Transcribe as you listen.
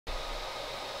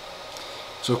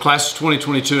So class of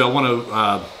 2022, I want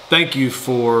to thank you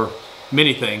for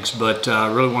many things, but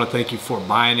I really want to thank you for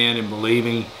buying in and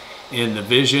believing in the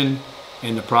vision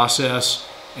and the process.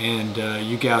 And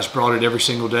you guys brought it every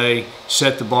single day,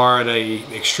 set the bar at a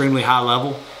extremely high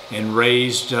level, and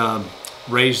raised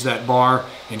that bar.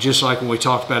 And just like when we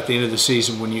talked about at the end of the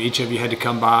season, when each of you had to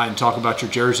come by and talk about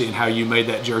your jersey and how you made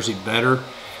that jersey better,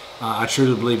 I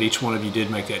truly believe each one of you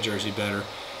did make that jersey better.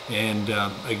 And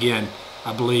again,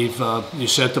 I believe you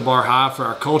set the bar high for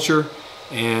our culture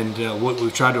and what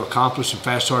we've tried to accomplish in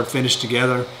Fast Hard Finish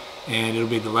together, and it'll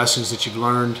be the lessons that you've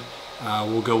learned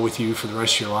will go with you for the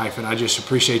rest of your life. And I just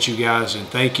appreciate you guys and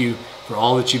thank you for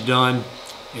all that you've done.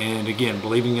 And again,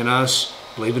 believing in us,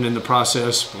 believing in the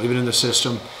process, believing in the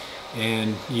system.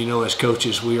 And you know, as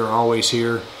coaches, we are always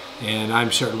here, and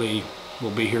I'm certainly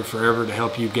will be here forever to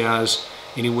help you guys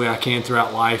any way I can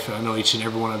throughout life. I know each and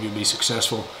every one of you will be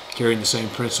successful carrying the same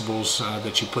principles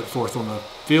that you put forth on the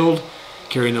field,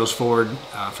 carrying those forward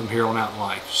from here on out in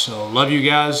life. So love you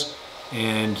guys,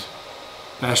 and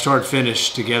Fast Hard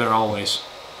Finish together always.